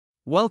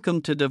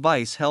Welcome to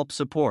Device Help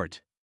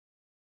Support,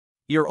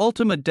 your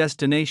ultimate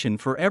destination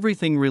for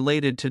everything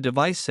related to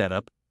device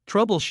setup,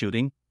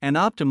 troubleshooting, and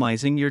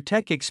optimizing your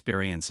tech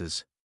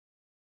experiences.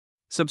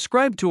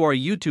 Subscribe to our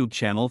YouTube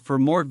channel for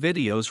more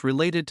videos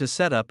related to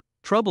setup,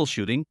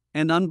 troubleshooting,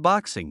 and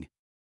unboxing.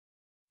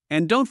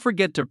 And don't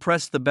forget to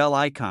press the bell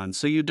icon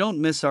so you don't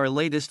miss our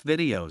latest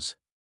videos.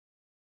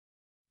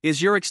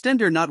 Is your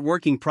extender not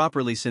working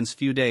properly since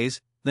few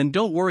days? Then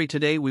don't worry,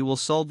 today we will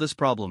solve this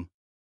problem.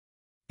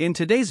 In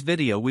today's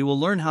video we will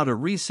learn how to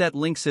reset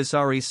Linksys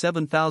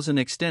RE7000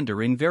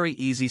 extender in very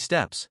easy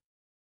steps.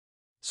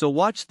 So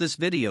watch this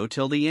video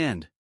till the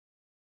end.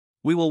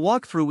 We will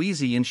walk through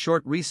easy and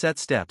short reset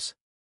steps.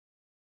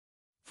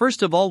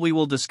 First of all, we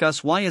will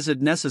discuss why is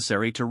it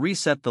necessary to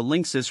reset the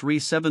Linksys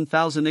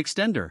RE7000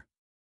 extender.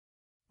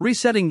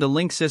 Resetting the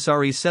Linksys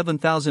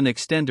RE7000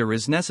 extender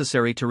is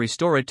necessary to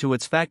restore it to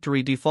its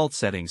factory default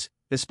settings,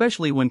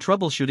 especially when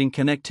troubleshooting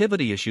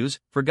connectivity issues,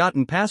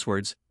 forgotten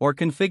passwords, or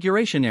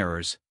configuration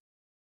errors.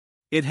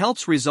 It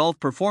helps resolve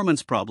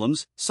performance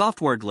problems,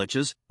 software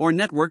glitches, or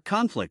network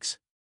conflicts.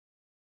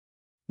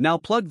 Now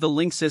plug the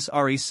Linksys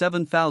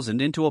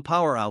RE7000 into a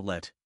power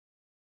outlet.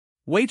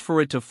 Wait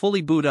for it to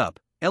fully boot up.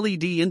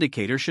 LED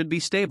indicator should be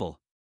stable.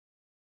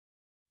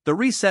 The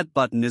reset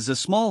button is a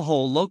small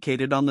hole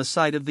located on the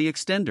side of the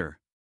extender.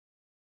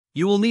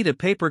 You will need a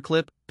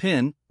paperclip,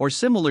 pin, or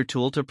similar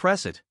tool to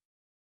press it.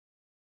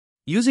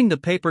 Using the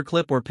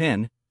paperclip or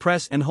pin,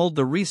 press and hold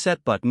the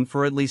reset button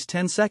for at least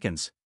 10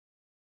 seconds.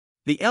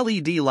 The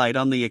LED light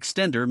on the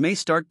extender may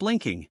start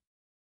blinking.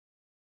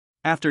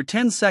 After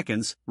 10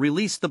 seconds,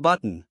 release the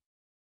button.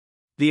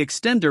 The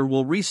extender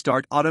will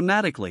restart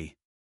automatically.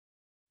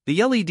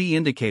 The LED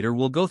indicator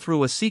will go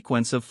through a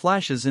sequence of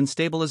flashes and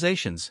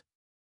stabilizations.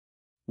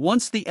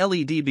 Once the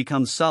LED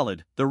becomes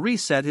solid, the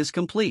reset is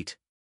complete.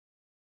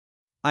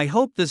 I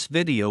hope this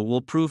video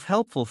will prove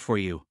helpful for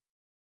you.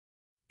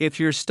 If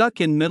you're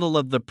stuck in middle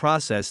of the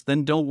process,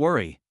 then don't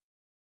worry.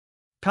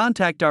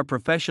 Contact our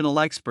professional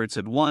experts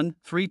at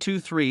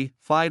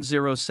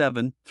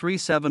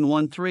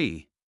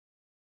 1-323-507-3713.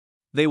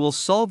 They will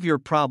solve your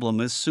problem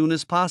as soon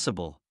as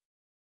possible.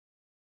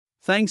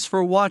 Thanks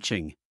for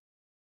watching.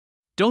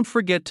 Don't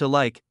forget to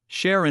like,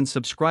 share and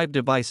subscribe.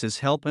 Devices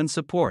Help and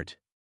Support.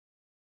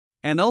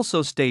 And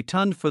also stay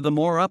tuned for the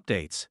more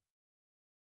updates.